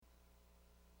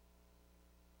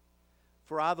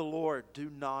For I, the Lord, do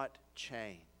not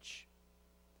change.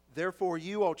 Therefore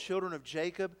you, O children of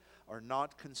Jacob, are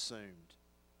not consumed.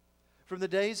 From the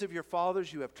days of your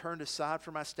fathers you have turned aside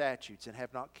from my statutes and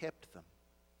have not kept them.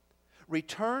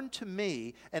 Return to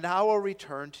me, and I will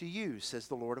return to you, says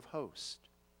the Lord of hosts.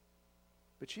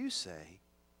 But you say,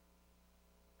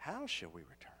 how shall we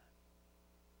return?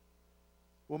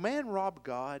 Will man rob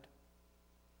God?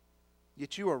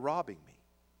 Yet you are robbing me.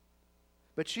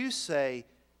 But you say,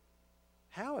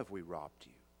 how have we robbed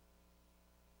you?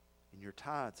 In your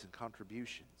tithes and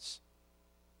contributions.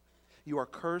 You are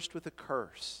cursed with a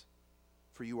curse,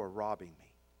 for you are robbing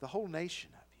me, the whole nation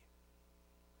of you.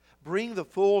 Bring the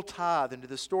full tithe into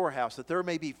the storehouse, that there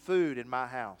may be food in my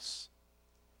house.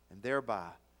 And thereby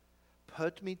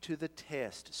put me to the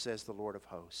test, says the Lord of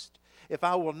hosts, if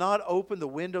I will not open the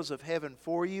windows of heaven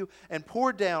for you and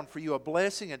pour down for you a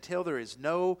blessing until there is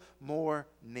no more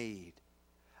need.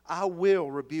 I will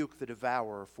rebuke the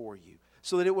devourer for you,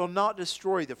 so that it will not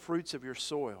destroy the fruits of your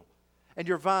soil. And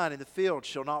your vine in the field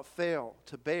shall not fail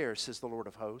to bear, says the Lord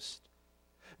of hosts.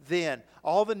 Then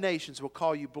all the nations will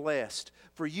call you blessed,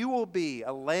 for you will be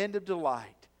a land of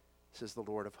delight, says the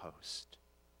Lord of hosts.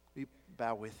 Will you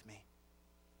bow with me?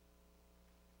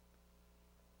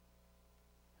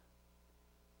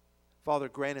 Father,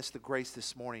 grant us the grace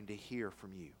this morning to hear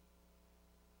from you.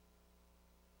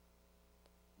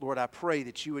 Lord, I pray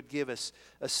that you would give us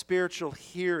a spiritual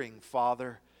hearing,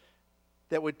 Father,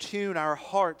 that would tune our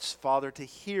hearts, Father, to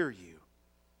hear you.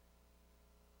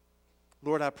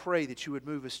 Lord, I pray that you would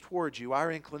move us towards you.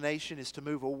 Our inclination is to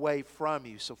move away from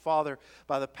you. So, Father,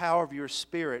 by the power of your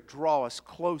Spirit, draw us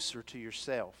closer to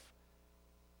yourself.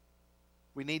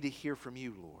 We need to hear from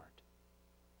you, Lord.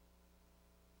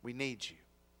 We need you.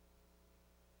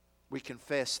 We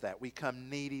confess that. We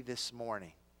come needy this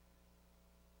morning.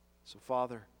 So,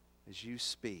 Father, as you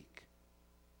speak,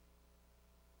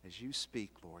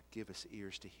 Lord, give us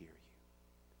ears to hear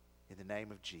you. In the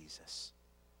name of Jesus,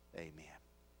 amen.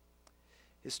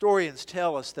 Historians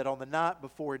tell us that on the night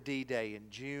before D-Day in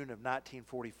June of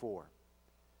 1944,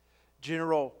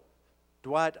 General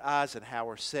Dwight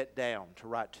Eisenhower sat down to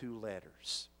write 2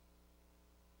 letters.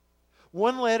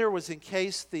 One letter was in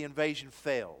case the invasion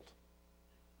failed.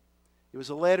 It was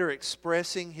a letter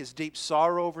expressing his deep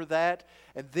sorrow over that,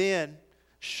 and then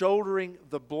shouldering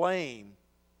the blame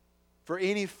for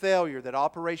any failure that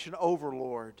Operation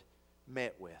Overlord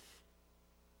met with.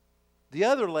 The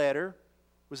other letter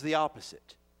was the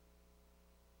opposite.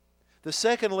 The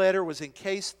second letter was in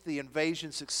case the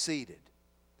invasion succeeded.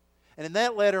 And in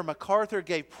that letter, MacArthur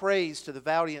gave praise to the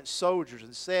valiant soldiers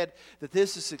and said that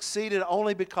this has succeeded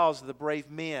only because of the brave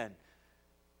men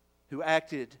who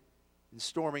acted in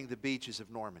storming the beaches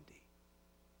of Normandy.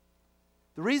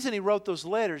 The reason he wrote those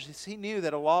letters is he knew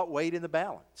that a lot weighed in the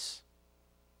balance.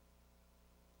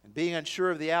 And being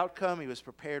unsure of the outcome, he was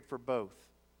prepared for both.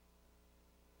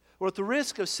 Well, at the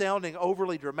risk of sounding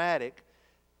overly dramatic,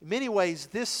 in many ways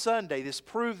this Sunday, this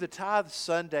Prove the Tithe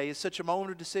Sunday, is such a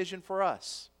moment of decision for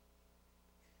us.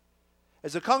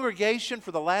 As a congregation,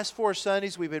 for the last 4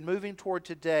 Sundays, we've been moving toward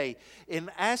today in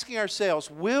asking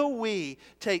ourselves, will we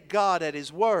take God at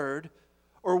His word,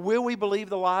 or will we believe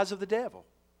the lies of the devil?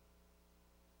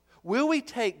 Will we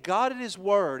take God at His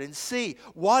word and see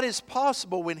what is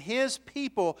possible when His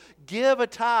people give a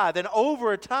tithe and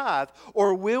over a tithe,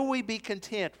 or will we be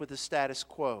content with the status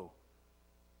quo?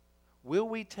 Will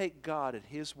we take God at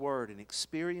His word and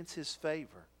experience His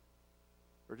favor,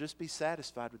 or just be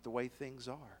satisfied with the way things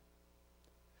are?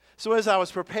 So as I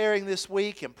was preparing this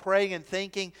week and praying and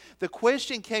thinking, the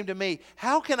question came to me,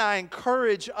 how can I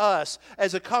encourage us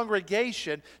as a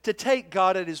congregation to take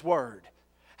God at His word?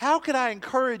 How can I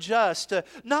encourage us to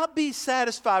not be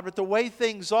satisfied with the way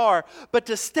things are, but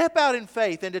to step out in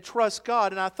faith and to trust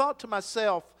God? And I thought to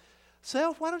myself,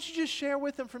 why don't you just share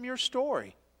with them from your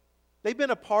story? They've been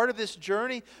a part of this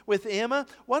journey with Emma.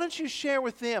 Why don't you share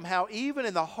with them how even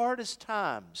in the hardest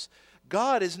times,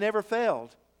 God has never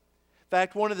failed. In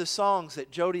fact, one of the songs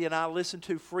that Jody and I listen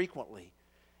to frequently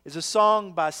is a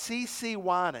song by C.C.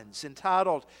 Winans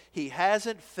entitled, He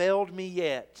Hasn't Failed Me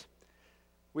Yet.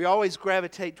 We always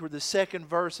gravitate toward the second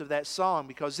verse of that song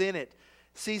because in it,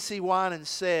 C.C. Winans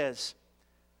says,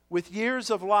 with years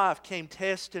of life came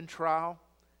test and trial,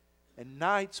 and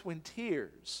nights when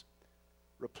tears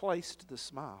replaced the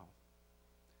smile.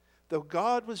 Though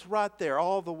God was right there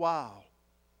all the while,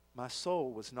 my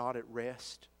soul was not at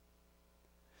rest.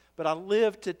 But I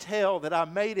lived to tell that I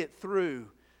made it through.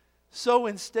 So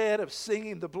instead of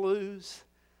singing the blues,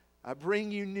 I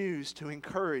bring you news to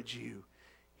encourage you.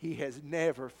 He has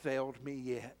never failed me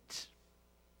yet.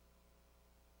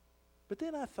 But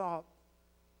then I thought,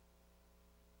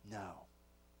 no.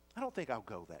 I don't think I'll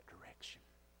go that direction.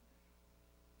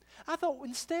 I thought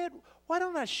instead, why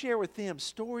don't I share with them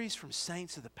stories from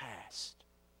saints of the past?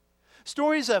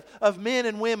 Stories of men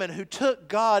and women who took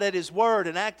God at His word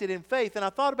and acted in faith. And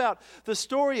I thought about the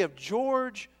story of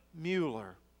George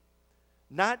Mueller,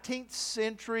 19th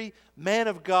century man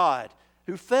of God,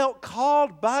 who felt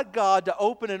called by God to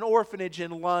open an orphanage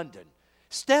in London.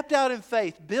 Stepped out in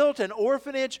faith, built an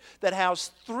orphanage that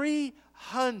housed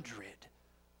 300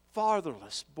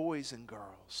 fatherless boys and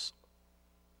girls.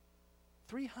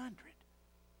 300.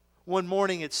 One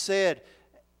morning it said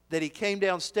that he came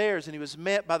downstairs and he was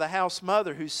met by the house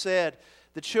mother who said,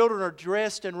 "The children are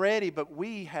dressed and ready, but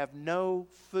we have no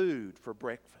food for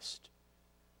breakfast."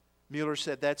 Mueller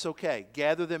said, "That's okay.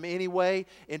 Gather them anyway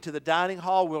into the dining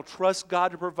hall. We'll trust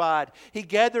God to provide." He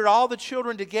gathered all the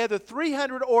children together,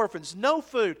 300 orphans, no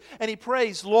food. And he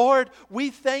prays, "Lord, we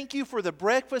thank you for the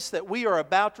breakfast that we are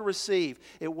about to receive."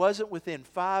 It wasn't within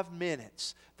 5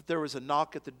 minutes that there was a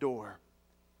knock at the door.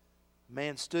 A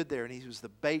man stood there, and he was the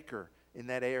baker in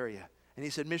that area. And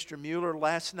he said, "Mr. Mueller,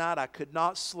 last night I could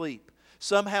not sleep.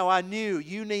 Somehow I knew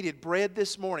you needed bread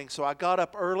this morning, so I got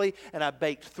up early and I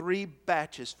baked 3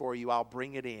 batches for you. I'll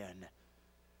bring it in."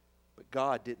 But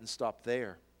God didn't stop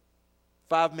there.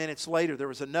 5 minutes later, there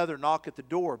was another knock at the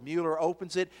door. Mueller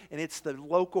opens it, and it's the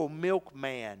local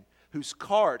milkman whose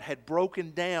cart had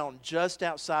broken down just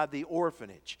outside the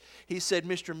orphanage. He said,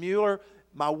 "Mr. Mueller,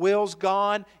 my well's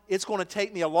gone. It's going to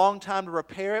take me a long time to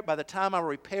repair it. By the time I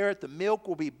repair it, the milk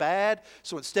will be bad.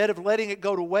 So instead of letting it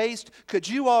go to waste, could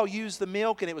you all use the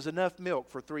milk?" And it was enough milk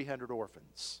for 300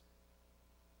 orphans.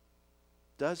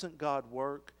 Doesn't God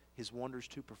work His wonders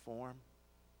to perform?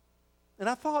 And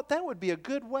I thought that would be a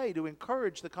good way to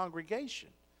encourage the congregation,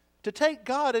 to take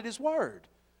God at His word.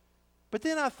 But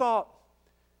then I thought,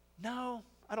 no,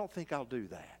 I don't think I'll do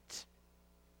that.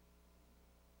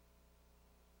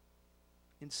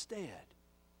 Instead,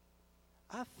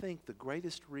 I think the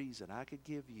greatest reason I could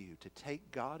give you to take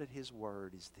God at His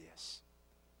word is this: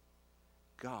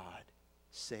 God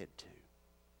said to.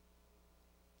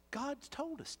 God's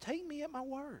told us, take me at my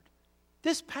word.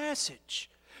 This passage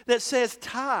that says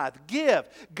tithe, give,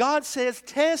 God says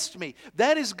test me.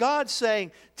 That is God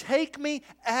saying, take me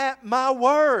at my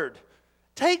word.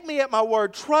 Take me at my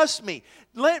word. Trust me.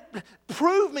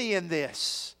 Prove me in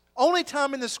this. Only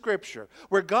time in the Scripture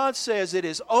where God says it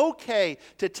is okay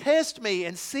to test me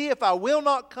and see if I will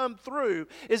not come through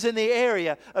is in the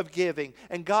area of giving.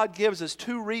 And God gives us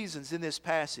 2 reasons in this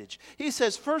passage. He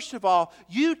says, first of all,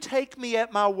 you take me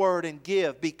at my word and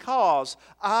give because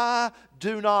I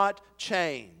do not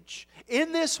change.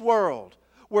 In this world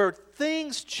where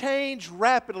things change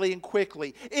rapidly and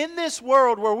quickly, in this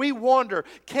world where we wonder,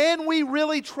 can we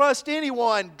really trust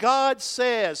anyone? God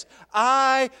says,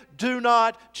 I do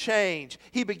not change.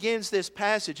 He begins this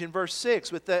passage in verse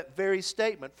 6 with that very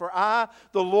statement, for I,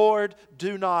 the Lord,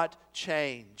 do not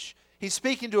change. He's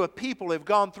speaking to a people who have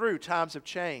gone through times of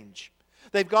change.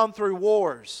 They've gone through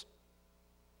wars.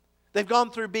 They've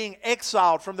gone through being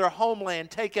exiled from their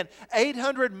homeland, taken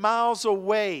 800 miles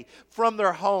away from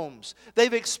their homes.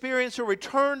 They've experienced a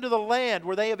return to the land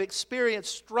where they have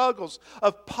experienced struggles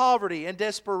of poverty and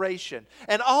desperation.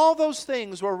 And all those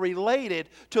things were related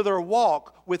to their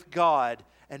walk with God.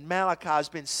 And Malachi has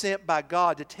been sent by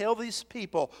God to tell these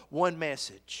people one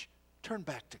message: turn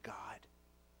back to God.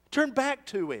 Turn back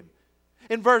to Him.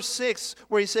 In verse 6,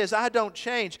 where he says, I don't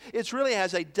change, it really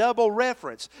has a double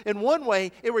reference. In one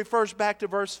way, it refers back to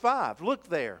verse 5. Look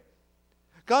there.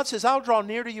 God says, I'll draw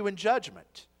near to you in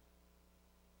judgment.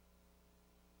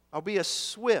 I'll be a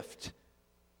swift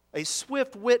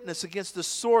witness against the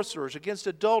sorcerers, against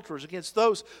adulterers, against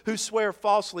those who swear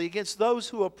falsely, against those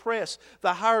who oppress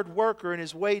the hired worker and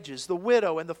his wages, the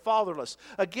widow and the fatherless,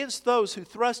 against those who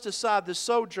thrust aside the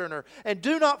sojourner. And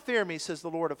do not fear me, says the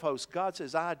Lord of hosts. God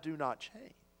says, I do not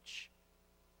change.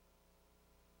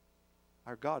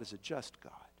 Our God is a just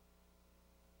God.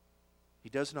 He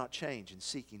does not change in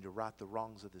seeking to right the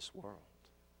wrongs of this world.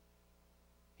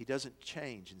 He doesn't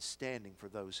change in standing for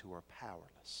those who are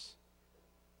powerless.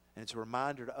 And it's a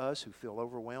reminder to us who feel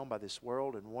overwhelmed by this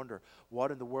world and wonder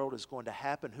what in the world is going to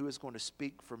happen, who is going to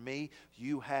speak for me.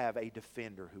 You have a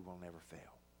defender who will never fail.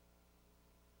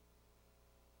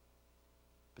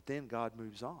 But then God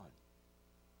moves on.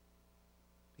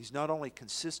 He's not only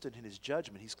consistent in His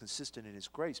judgment, He's consistent in His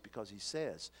grace because He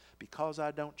says, because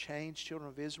I don't change, children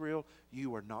of Israel,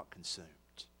 you are not consumed.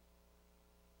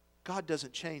 God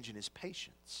doesn't change in His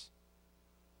patience.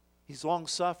 He's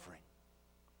long-suffering.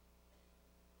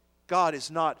 God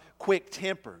is not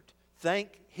quick-tempered.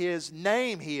 Thank His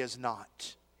name He is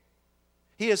not.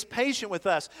 He is patient with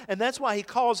us, and that's why He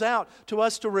calls out to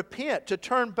us to repent, to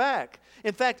turn back.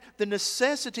 In fact, the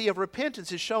necessity of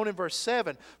repentance is shown in verse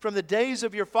 7. From the days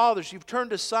of your fathers, you've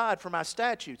turned aside from my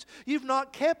statutes. You've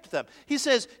not kept them. He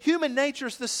says, human nature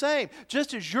is the same.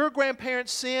 Just as your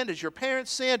grandparents sinned, as your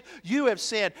parents sinned, you have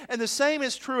sinned. And the same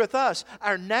is true with us.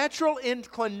 Our natural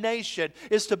inclination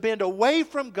is to bend away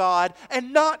from God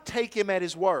and not take Him at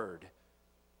His word.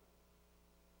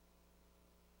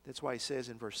 That's why He says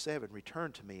in verse 7,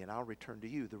 return to me and I'll return to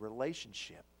you. The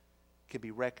relationship can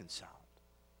be reconciled.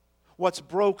 What's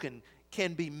broken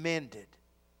can be mended.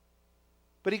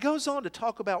 But He goes on to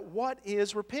talk about what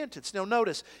is repentance. Now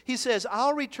notice, He says,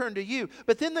 I'll return to you.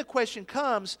 But then the question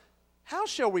comes, how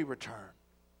shall we return?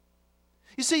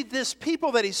 You see, this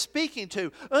people that He's speaking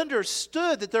to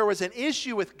understood that there was an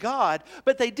issue with God,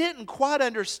 but they didn't quite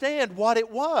understand what it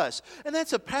was. And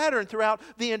that's a pattern throughout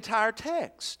the entire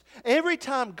text. Every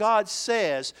time God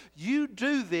says, you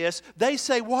do this, they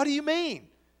say, what do you mean?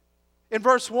 In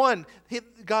verse 1,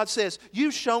 God says,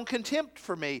 you've shown contempt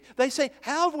for me. They say,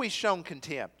 how have we shown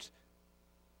contempt?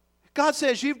 God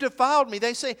says, you've defiled me.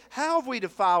 They say, how have we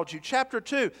defiled you? Chapter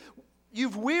 2,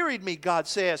 you've wearied me, God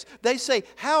says. They say,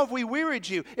 how have we wearied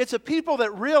you? It's a people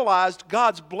that realized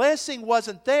God's blessing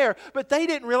wasn't there, but they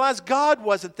didn't realize God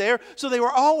wasn't there, so they were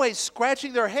always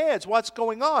scratching their heads, what's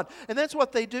going on? And that's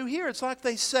what they do here. It's like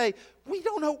they say, we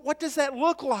don't know, what does that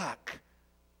look like?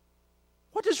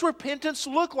 What does repentance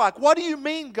look like? What do you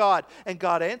mean, God? And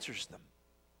God answers them.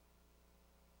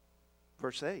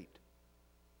 Verse 8.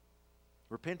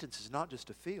 Repentance is not just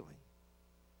a feeling.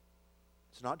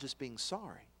 It's not just being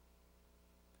sorry.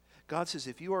 God says,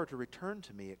 if you are to return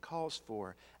to me, it calls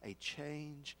for a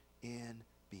change in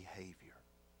behavior.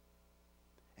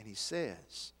 And He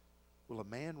says, will a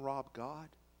man rob God?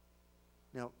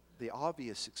 Now, the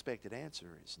obvious expected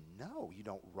answer is no, you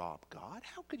don't rob God.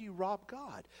 How could you rob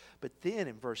God? But then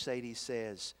in verse 8 He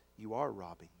says, you are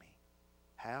robbing me.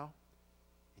 How?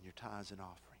 In your tithes and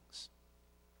offerings.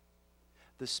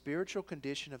 The spiritual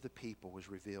condition of the people was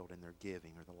revealed in their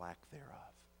giving or the lack thereof.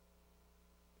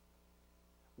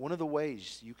 One of the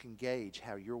ways you can gauge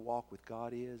how your walk with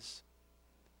God is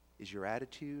your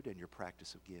attitude and your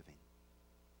practice of giving.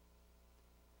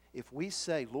 If we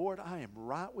say, Lord, I am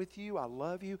right with you, I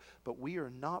love you, but we are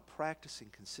not practicing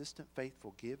consistent,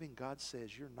 faithful giving, God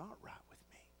says, you're not right with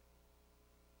me.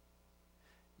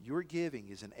 Your giving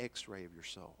is an x-ray of your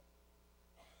soul.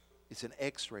 It's an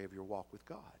x-ray of your walk with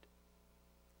God.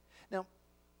 Now,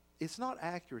 it's not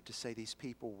accurate to say these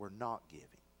people were not giving.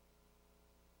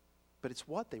 But it's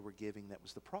what they were giving that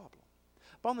was the problem.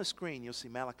 Up on the screen, you'll see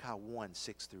Malachi 1,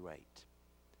 6 through 8.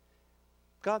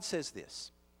 God says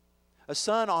this, a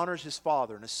son honors his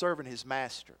father and a servant his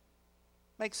master.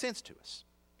 Makes sense to us.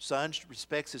 Son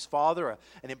respects his father,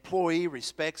 an employee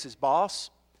respects his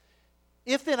boss.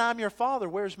 If then I'm your father,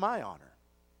 where's my honor?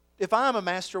 If I am a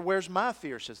master, where's my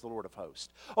fear, says the Lord of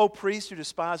hosts? O priests who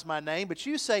despise my name, but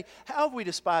you say, how have we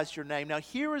despised your name? Now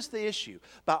here is the issue.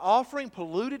 By offering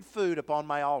polluted food upon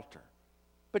my altar.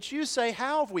 But you say,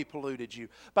 how have we polluted you?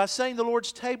 By saying the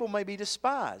Lord's table may be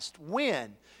despised.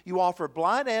 When you offer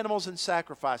blind animals and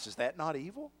sacrifices, is that not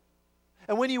evil?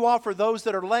 And when you offer those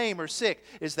that are lame or sick,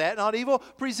 is that not evil?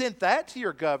 Present that to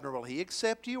your governor. Will he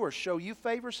accept you or show you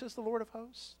favor, says the Lord of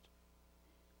hosts?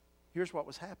 Here's what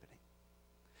was happening.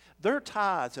 Their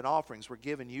tithes and offerings were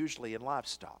given usually in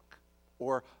livestock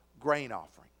or grain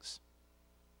offerings.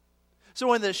 So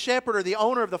when the shepherd or the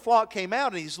owner of the flock came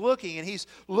out and he's looking at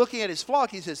his flock,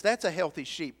 he says, that's a healthy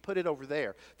sheep, put it over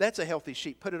there. That's a healthy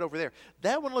sheep, put it over there.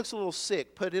 That one looks a little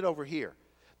sick, put it over here.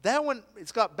 That one,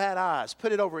 it's got bad eyes,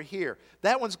 put it over here.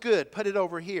 That one's good, put it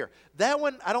over here. That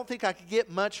one, I don't think I could get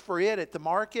much for it at the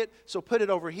market, so put it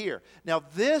over here. Now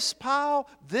this pile,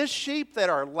 this sheep that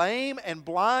are lame and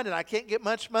blind and I can't get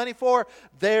much money for,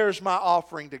 there's my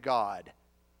offering to God.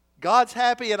 God's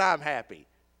happy and I'm happy.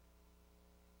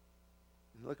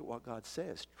 And look at what God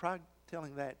says. Try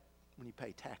telling that when you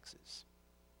pay taxes.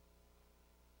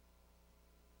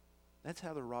 That's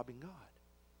how they're robbing God.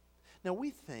 Now we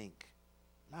think,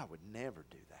 I would never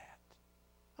do that.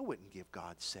 I wouldn't give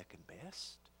God second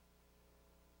best.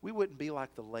 We wouldn't be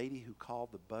like the lady who called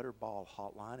the Butterball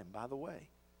hotline. And by the way,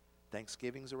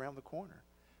 Thanksgiving's around the corner.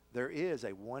 There is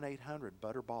a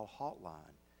 1-800-Butterball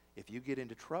hotline if you get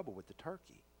into trouble with the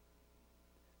turkey.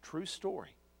 True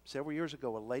story. Several years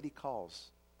ago, a lady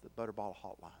calls the Butterball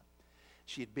hotline.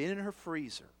 She had been in her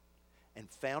freezer and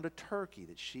found a turkey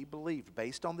that she believed,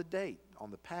 based on the date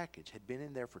on the package, had been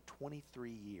in there for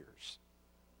 23 years.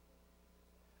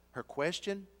 Her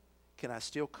question, can I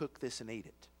still cook this and eat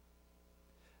it?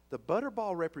 The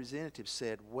Butterball representative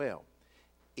said, well,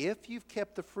 If you've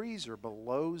kept the freezer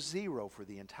below zero for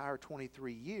the entire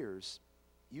 23 years,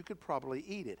 you could probably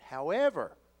eat it.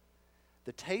 However,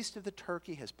 the taste of the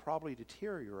turkey has probably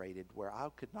deteriorated where I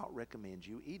could not recommend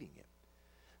you eating it.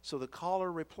 So the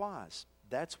caller replies,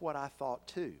 that's what I thought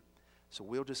too. So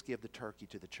we'll just give the turkey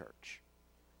to the church.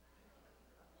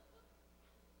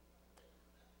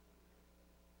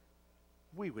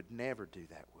 We would never do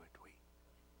that, would we?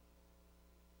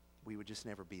 We would just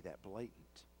never be that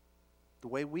blatant. The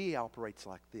way we operate is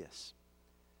like this.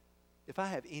 If I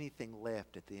have anything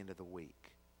left at the end of the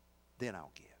week, then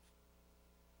I'll give.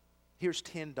 Here's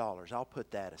 $10. I'll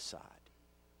put that aside.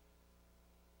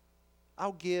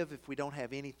 I'll give if we don't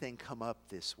have anything come up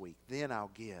this week. Then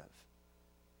I'll give.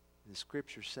 And the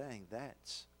Scripture's saying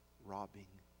that's robbing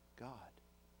God.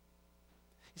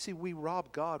 You see, we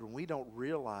rob God when we don't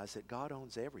realize that God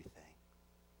owns everything.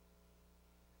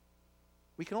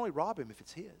 We can only rob Him if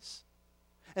it's His.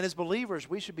 And as believers,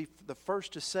 we should be the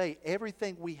first to say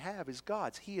everything we have is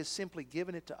God's. He has simply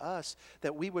given it to us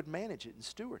that we would manage it and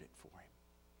steward it for Him.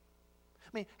 I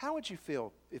mean, how would you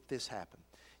feel if this happened?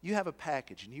 You have a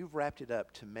package and you've wrapped it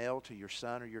up to mail to your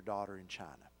son or your daughter in China.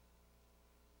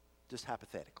 Just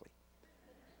hypothetically.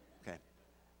 Okay.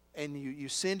 And you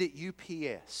send it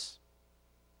UPS.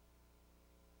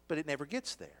 But it never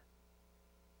gets there.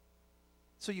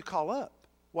 So you call up.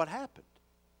 What happened?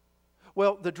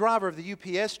 Well, the driver of the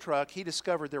UPS truck, he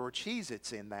discovered there were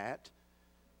Cheez-Its in that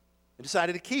and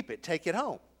decided to keep it, take it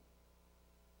home.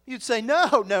 You'd say,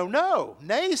 no,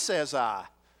 nay, says I.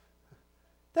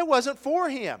 That wasn't for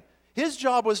him. His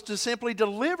job was to simply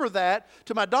deliver that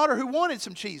to my daughter who wanted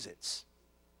some Cheez-Its.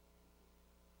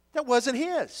 That wasn't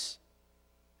his.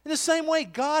 In the same way,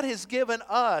 God has given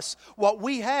us what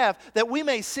we have that we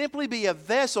may simply be a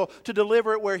vessel to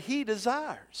deliver it where He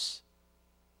desires.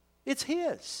 It's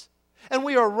His. And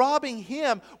we are robbing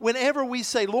Him whenever we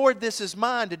say, Lord, this is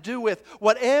mine to do with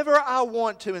whatever I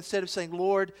want to, instead of saying,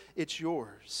 Lord, it's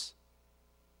yours.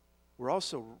 We're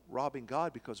also robbing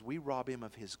God because we rob Him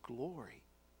of His glory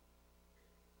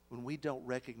when we don't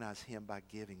recognize Him by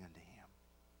giving unto Him.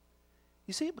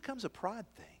 You see, it becomes a pride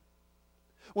thing.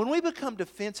 When we become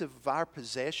defensive of our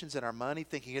possessions and our money,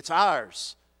 thinking it's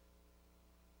ours,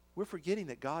 we're forgetting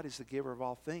that God is the giver of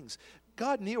all things.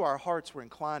 God knew our hearts were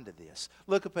inclined to this.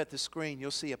 Look up at the screen.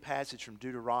 You'll see a passage from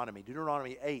Deuteronomy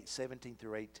 8, 17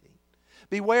 through 18.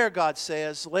 Beware, God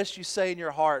says, lest you say in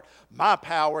your heart, my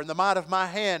power and the might of my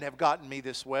hand have gotten me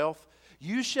this wealth.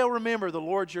 You shall remember the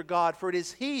Lord your God, for it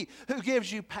is He who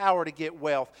gives you power to get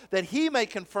wealth, that He may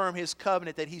confirm His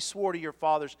covenant that He swore to your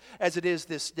fathers as it is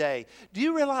this day. Do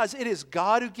you realize it is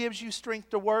God who gives you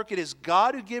strength to work? It is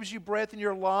God who gives you breath in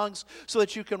your lungs so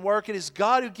that you can work. It is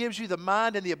God who gives you the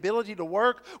mind and the ability to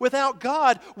work. Without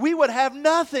God, we would have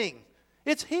nothing.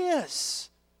 It's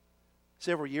His.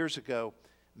 Several years ago,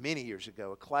 many years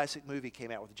ago, a classic movie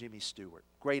came out with Jimmy Stewart.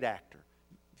 Great actor.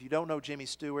 If you don't know Jimmy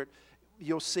Stewart,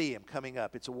 you'll see him coming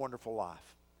up. It's a Wonderful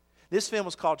Life. This film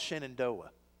was called Shenandoah,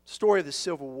 story of the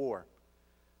Civil War.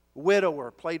 A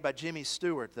widower, played by Jimmy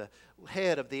Stewart, the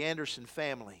head of the Anderson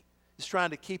family, is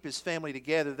trying to keep his family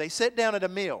together. They sit down at a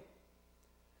meal.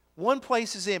 One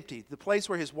place is empty, the place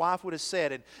where his wife would have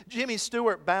sat. And Jimmy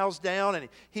Stewart bows down and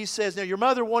he says, now your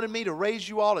mother wanted me to raise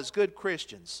you all as good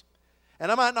Christians.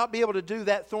 And I might not be able to do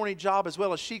that thorny job as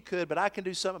well as she could, but I can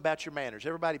do something about your manners.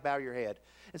 Everybody bow your head.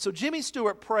 And so Jimmy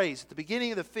Stewart prays at the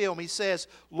beginning of the film. He says,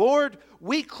 Lord,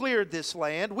 we cleared this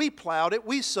land. We plowed it.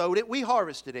 We sowed it. We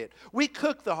harvested it. We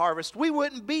cooked the harvest. We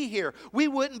wouldn't be here. We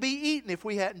wouldn't be eating if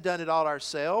we hadn't done it all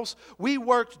ourselves. We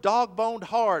worked dog-boned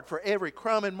hard for every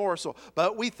crumb and morsel.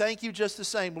 But we thank you just the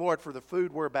same, Lord, for the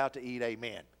food we're about to eat.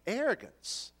 Amen.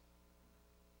 Arrogance.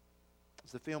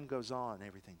 As the film goes on,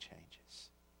 everything changes.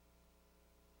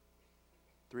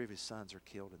 3 of his sons are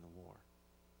killed in the war.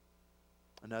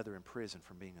 Another in prison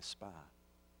for being a spy.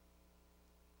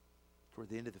 Toward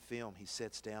the end of the film, he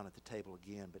sits down at the table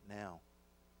again, but now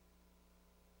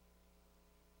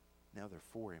there are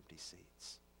 4 empty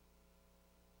seats.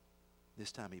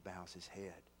 This time he bows his head.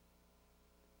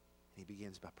 And he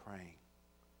begins by praying.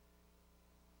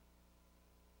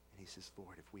 And he says,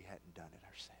 Lord, if we hadn't done it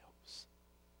ourselves.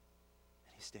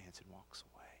 And he stands and walks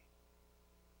away,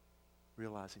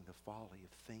 realizing the folly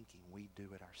of thinking we do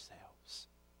it ourselves.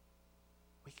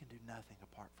 We can do nothing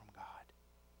apart from God.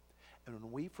 And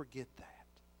when we forget that,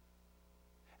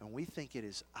 and we think it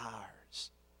is ours,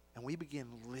 and we begin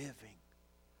living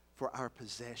for our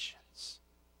possessions,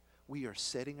 we are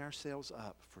setting ourselves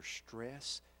up for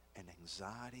stress and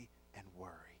anxiety and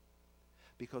worry.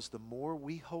 Because the more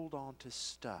we hold on to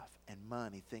stuff and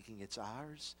money thinking it's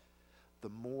ours, the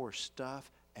more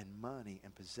stuff and money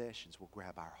and possessions will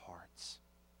grab our hearts.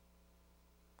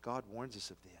 God warns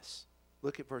us of this.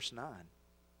 Look at verse 9.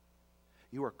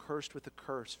 You are cursed with a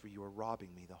curse, for you are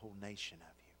robbing me, the whole nation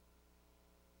of you.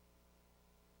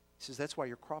 He says that's why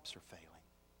your crops are failing.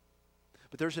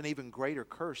 But there's an even greater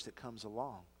curse that comes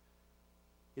along.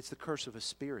 It's the curse of a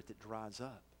spirit that dries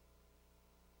up.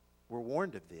 We're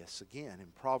warned of this again in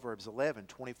Proverbs 11,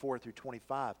 24 through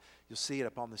 25. You'll see it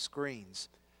up on the screens.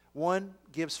 One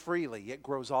gives freely, yet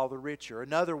grows all the richer.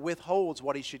 Another withholds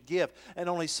what he should give and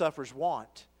only suffers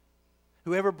want.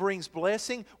 Whoever brings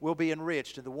blessing will be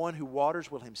enriched, and the one who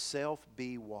waters will himself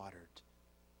be watered.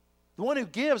 The one who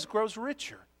gives grows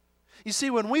richer. You see,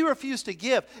 when we refuse to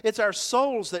give, it's our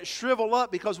souls that shrivel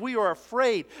up because we are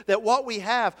afraid that what we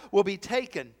have will be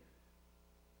taken.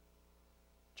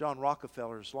 John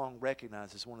Rockefeller is long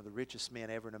recognized as one of the richest men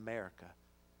ever in America.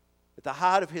 At the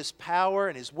height of his power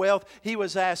and his wealth, he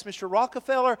was asked, Mr.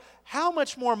 Rockefeller, how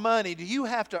much more money do you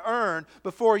have to earn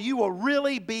before you will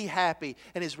really be happy?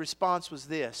 And his response was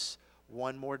this: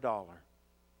 $1 more.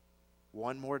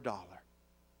 $1 more.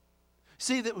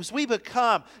 See, that as we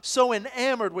become so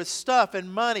enamored with stuff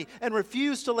and money and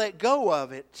refuse to let go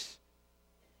of it,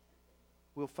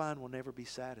 we'll find we'll never be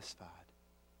satisfied.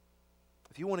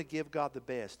 If you want to give God the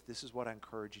best, this is what I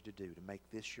encourage you to do, to make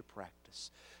this your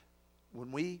practice.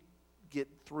 When we get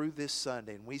through this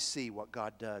Sunday and we see what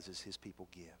God does as His people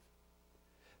give,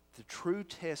 the true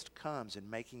test comes in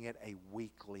making it a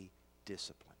weekly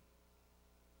discipline.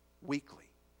 Weekly.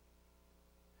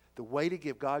 The way to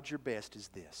give God your best is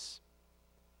this.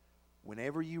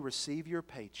 Whenever you receive your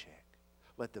paycheck,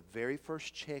 let the very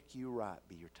first check you write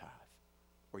be your tithe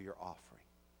or your offering.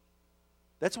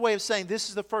 That's a way of saying this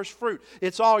is the first fruit.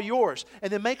 It's all yours.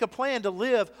 And then make a plan to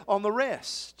live on the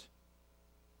rest.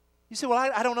 You say,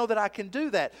 well, I don't know that I can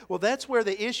do that. Well, that's where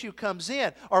the issue comes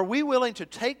in. Are we willing to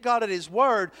take God at His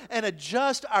word and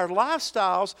adjust our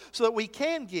lifestyles so that we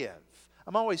can give?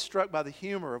 I'm always struck by the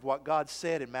humor of what God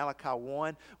said in Malachi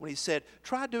 1 when He said,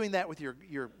 try doing that with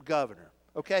your governor.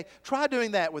 Okay? Try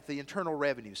doing that with the Internal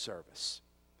Revenue Service.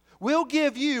 We'll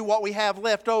give you what we have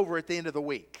left over at the end of the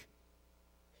week.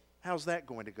 How's that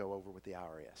going to go over with the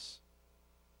IRS?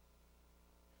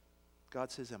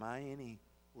 God says, am I any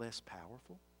less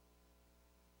powerful?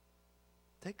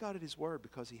 Take God at His word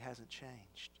because He hasn't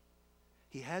changed.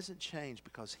 He hasn't changed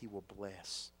because He will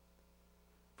bless.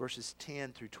 Verses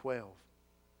 10 through 12.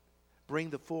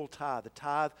 Bring the full tithe. The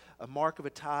tithe, a mark of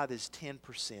a tithe is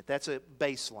 10%. That's a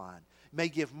baseline. May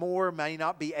give more, may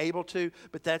not be able to,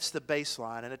 but that's the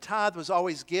baseline. And a tithe was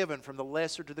always given from the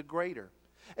lesser to the greater.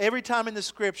 Every time in the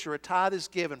Scripture, a tithe is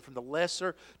given from the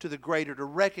lesser to the greater to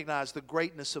recognize the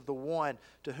greatness of the one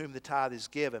to whom the tithe is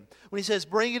given. When He says,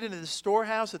 bring it into the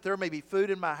storehouse that there may be food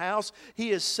in my house, He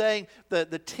is saying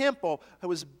that the temple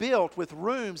was built with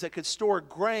rooms that could store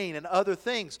grain and other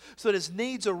things so that as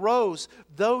needs arose,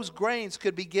 those grains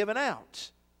could be given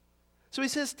out. So He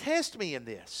says, test me in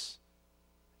this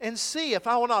and see if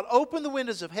I will not open the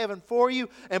windows of heaven for you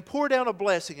and pour down a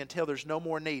blessing until there's no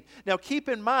more need. Now keep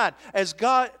in mind,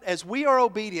 as we are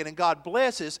obedient and God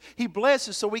blesses, He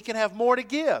blesses so we can have more to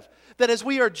give. That as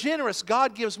we are generous,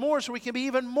 God gives more so we can be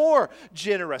even more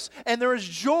generous. And there is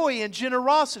joy in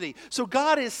generosity. So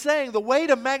God is saying the way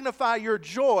to magnify your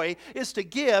joy is to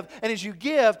give. And as you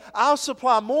give, I'll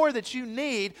supply more that you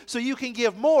need so you can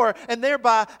give more and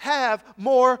thereby have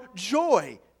more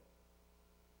joy.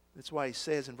 That's why He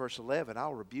says in verse 11,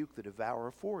 I'll rebuke the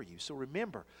devourer for you. So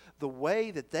remember, the way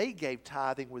that they gave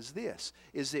tithing was this,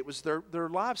 is it was their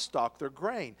livestock, their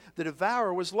grain. The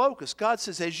devourer was locusts. God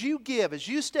says, as you give, as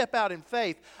you step out in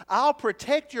faith, I'll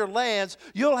protect your lands.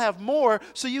 You'll have more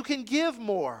so you can give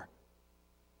more.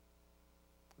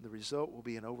 The result will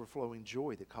be an overflowing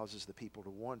joy that causes the people to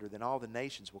wonder. Then all the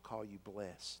nations will call you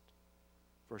blessed.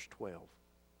 Verse 12,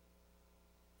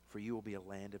 for you will be a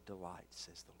land of delight,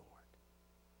 says the Lord.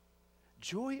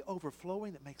 Joy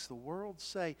overflowing that makes the world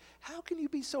say, how can you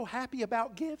be so happy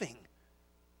about giving?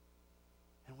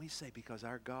 And we say, because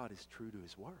our God is true to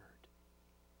His word.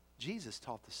 Jesus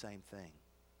taught the same thing.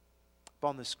 Up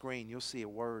on the screen, you'll see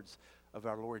words of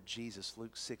our Lord Jesus,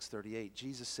 Luke 6:38.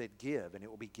 Jesus said, give, and it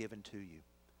will be given to you.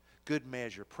 Good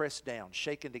measure, pressed down,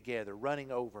 shaken together,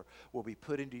 running over, will be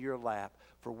put into your lap.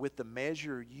 For with the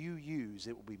measure you use,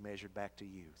 it will be measured back to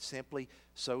you. Simply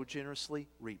sow generously,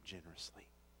 reap generously.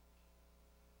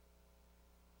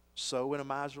 Sow in a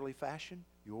miserly fashion,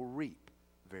 you'll reap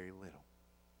very little.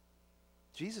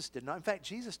 Jesus did not. In fact,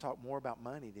 Jesus talked more about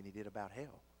money than He did about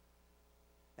hell.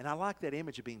 And I like that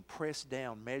image of being pressed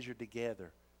down, measured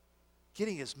together,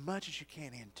 getting as much as you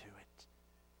can into it.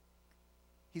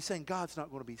 He's saying God's not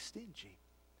going to be stingy.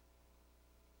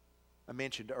 I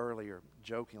mentioned earlier,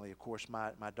 jokingly, of course,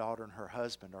 my daughter and her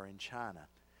husband are in China.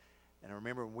 And I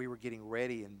remember when we were getting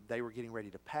ready and they were getting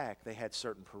ready to pack, they had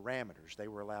certain parameters. They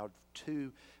were allowed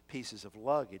 2 pieces of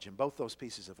luggage, and both those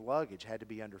pieces of luggage had to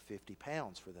be under 50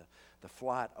 pounds for the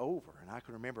flight over. And I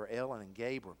can remember Ellen and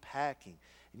Gabe were packing,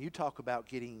 and you talk about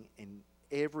getting in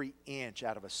every inch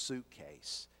out of a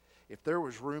suitcase. If there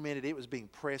was room in it, it was being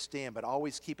pressed in, but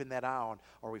always keeping that eye on,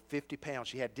 are we 50 pounds?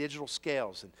 She had digital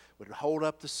scales and would hold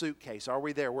up the suitcase. Are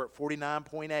we there? We're at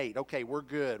 49.8. Okay, we're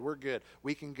good.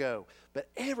 We can go. But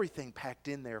everything packed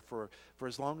in there for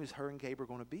as long as her and Gabe are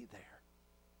going to be there.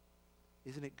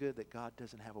 Isn't it good that God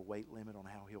doesn't have a weight limit on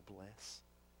how He'll bless?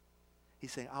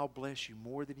 He's saying, I'll bless you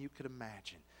more than you could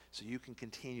imagine so you can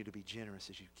continue to be generous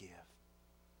as you give.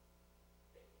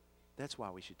 That's why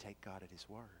we should take God at His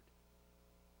word.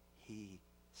 He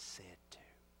said to.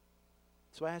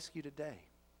 So I ask you today,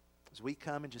 as we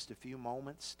come in just a few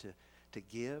moments to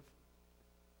give,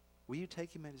 will you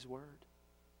take Him at His word?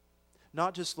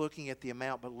 Not just looking at the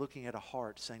amount, but looking at a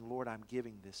heart saying, Lord, I'm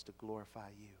giving this to glorify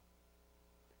you.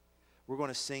 We're going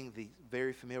to sing the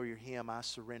very familiar hymn, I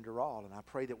Surrender All, and I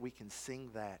pray that we can sing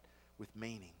that with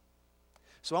meaning.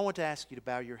 So I want to ask you to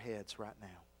bow your heads right now.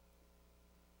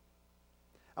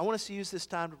 I want us to use this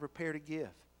time to prepare to give.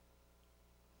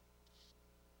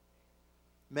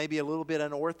 Maybe a little bit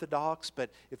unorthodox, but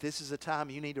if this is a time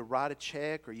you need to write a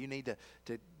check or you need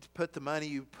to put the money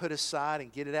you put aside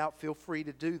and get it out, feel free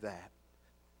to do that.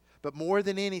 But more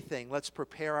than anything, let's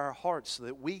prepare our hearts so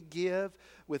that we give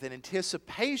with an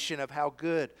anticipation of how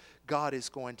good God is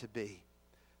going to be.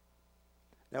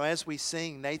 Now, as we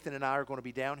sing, Nathan and I are going to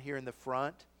be down here in the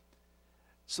front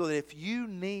so that if you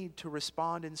need to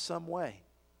respond in some way,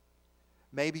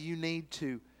 maybe you need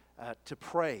to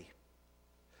pray.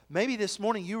 Maybe this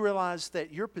morning you realize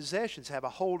that your possessions have a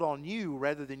hold on you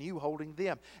rather than you holding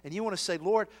them. And you want to say,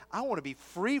 Lord, I want to be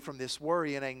free from this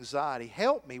worry and anxiety.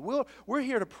 Help me. We're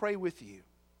here to pray with you.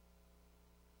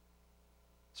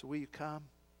 So will you come?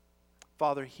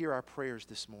 Father, hear our prayers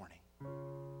this morning.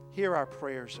 Hear our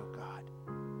prayers, oh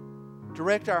God.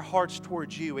 Direct our hearts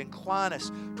towards you. Incline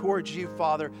us towards you,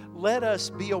 Father. Let us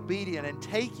be obedient and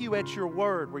take you at your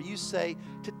word where you say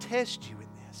to test you in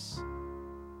this.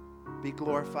 Be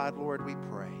glorified, Lord, we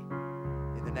pray.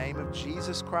 In the name of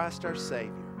Jesus Christ, our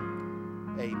Savior.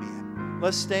 Amen.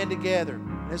 Let's stand together.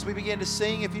 And as we begin to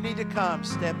sing, if you need to come,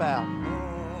 step out.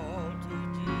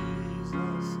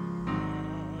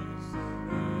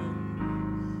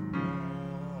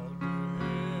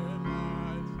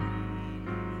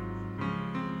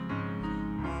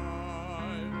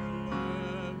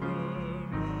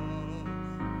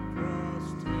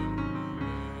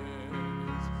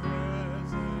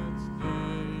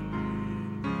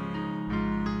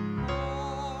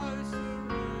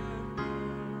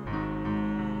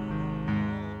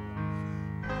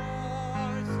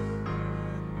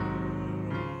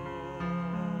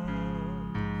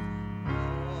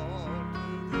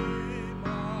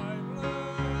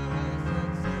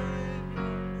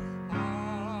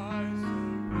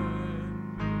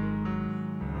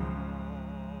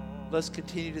 Let's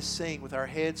continue to sing with our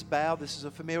heads bowed. This is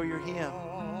a familiar hymn.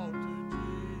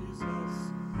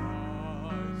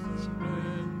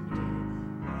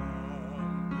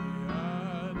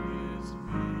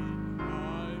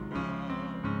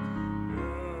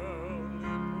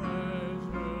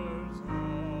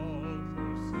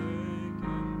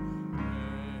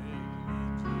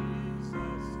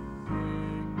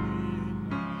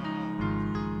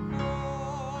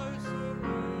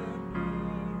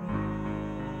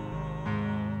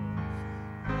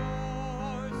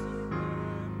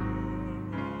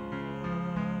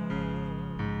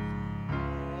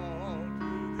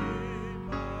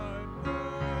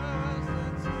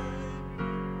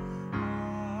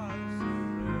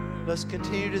 Let's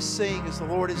continue to sing as the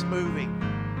Lord is moving.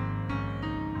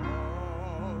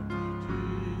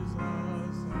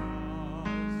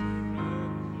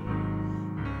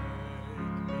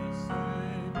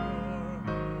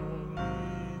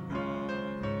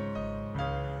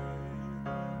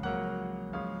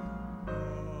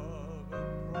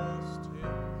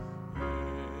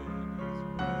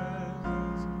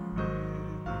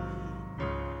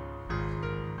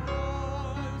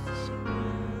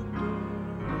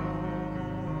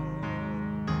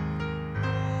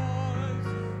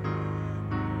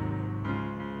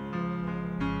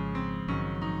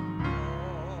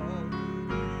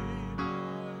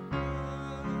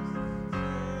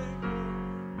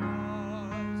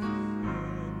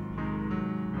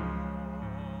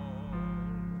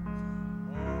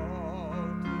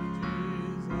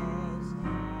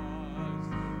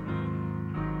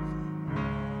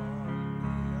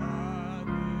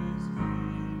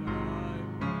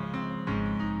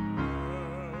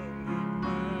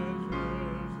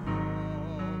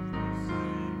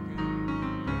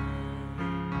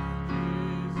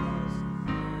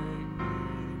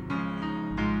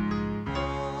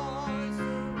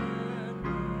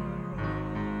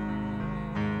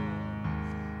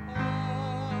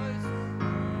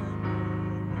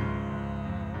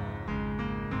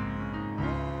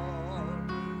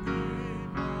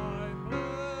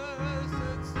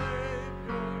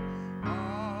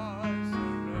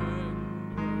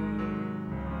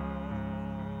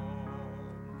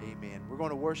 Amen. We're going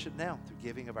to worship now through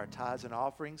giving of our tithes and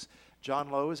offerings.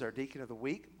 John Lowe is our deacon of the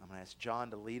week. I'm going to ask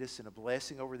John to lead us in a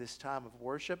blessing over this time of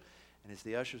worship. And as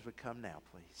the ushers would come now,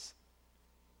 please.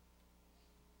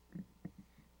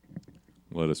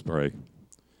 Let us pray.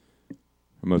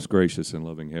 Our most gracious and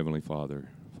loving Heavenly Father,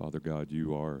 Father God,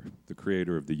 you are the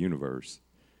creator of the universe.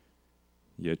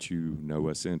 Yet you know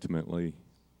us intimately,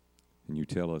 and you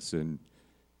tell us in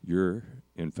your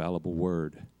infallible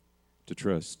word to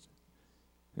trust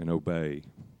and obey,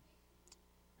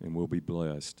 and we'll be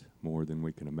blessed more than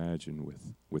we can imagine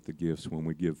with the gifts when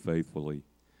we give faithfully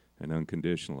and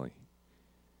unconditionally,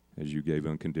 as you gave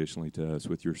unconditionally to us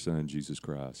with your Son, Jesus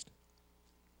Christ.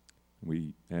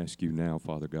 We ask you now,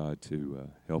 Father God, to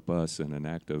help us in an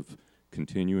act of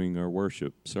continuing our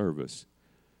worship service,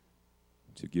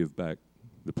 to give back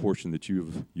the portion that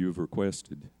you've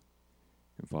requested.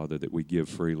 And Father, that we give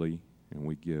freely and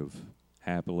we give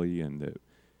happily, and that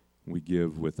we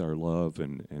give with our love,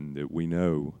 and that we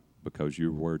know, because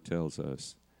your word tells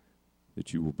us,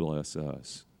 that you will bless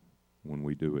us when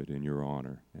we do it in your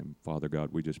honor. And Father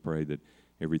God, we just pray that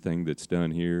everything that's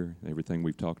done here, everything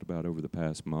we've talked about over the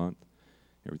past month,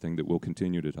 everything that we'll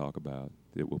continue to talk about,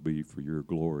 it will be for your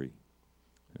glory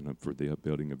and for the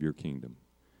upbuilding of your kingdom.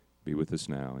 Be with us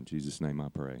now. In Jesus' name I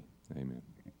pray. Amen.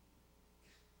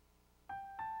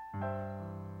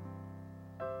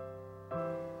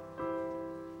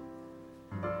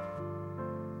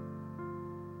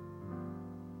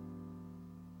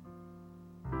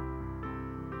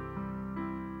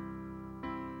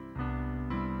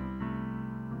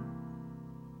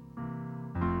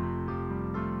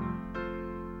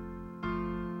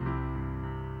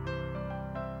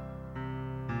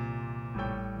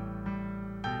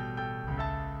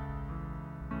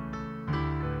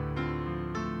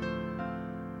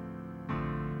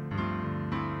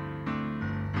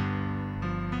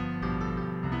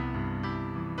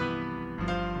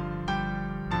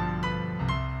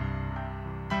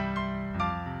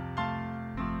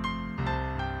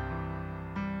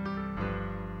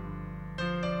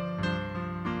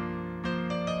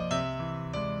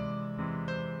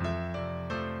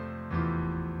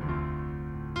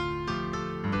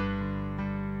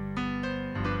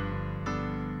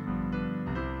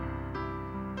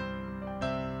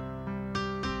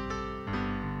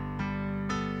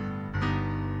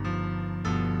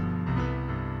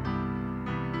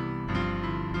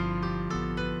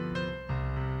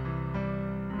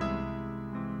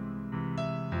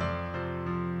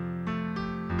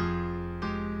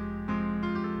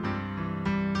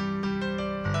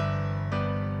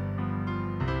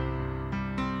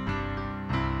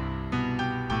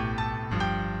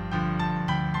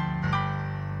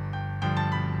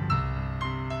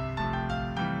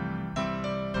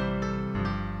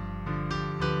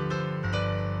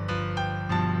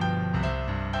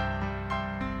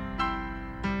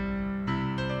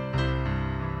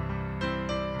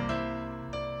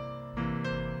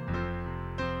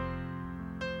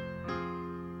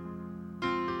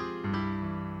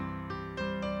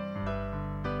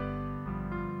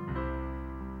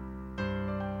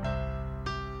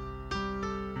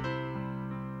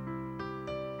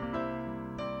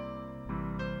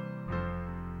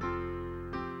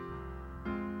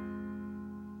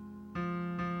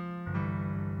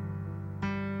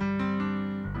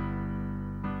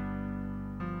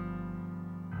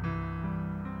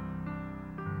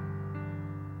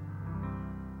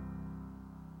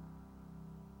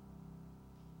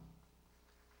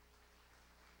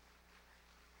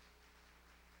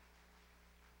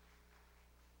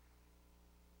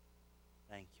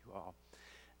 Thank you all.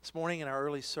 This morning in our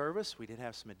early service, we did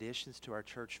have some additions to our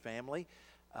church family.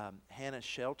 Hannah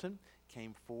Shelton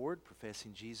came forward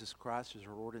professing Jesus Christ as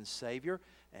her Lord and Savior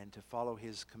and to follow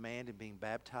his command in being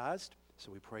baptized. So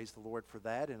we praise the Lord for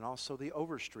that. And also the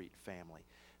Overstreet family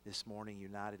this morning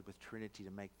united with Trinity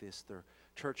to make this their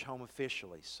church home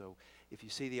officially. So if you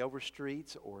see the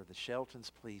Overstreets or the Sheltons,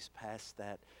 please pass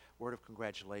that word of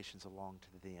congratulations along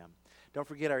to them. Don't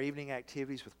forget our evening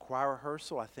activities with choir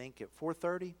rehearsal, I think at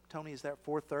 4:30. Tony, is that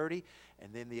 4:30?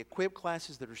 And then the equip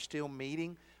classes that are still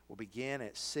meeting will begin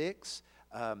at 6.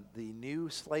 The new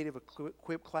slate of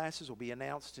equip classes will be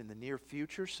announced in the near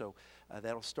future, so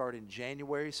that'll start in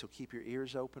January, so keep your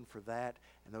ears open for that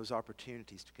and those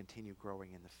opportunities to continue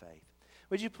growing in the faith.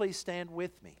 Would you please stand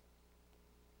with me?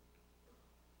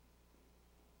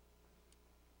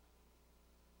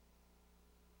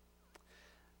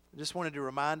 I just wanted to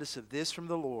remind us of this from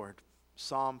the Lord.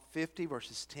 Psalm 50,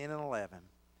 verses 10 and 11.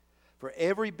 For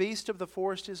every beast of the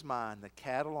forest is mine, the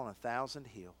cattle on 1,000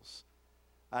 hills.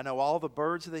 I know all the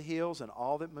birds of the hills, and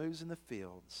all that moves in the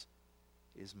fields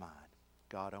is mine.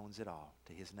 God owns it all.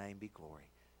 To his name be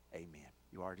glory. Amen.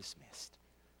 You are dismissed.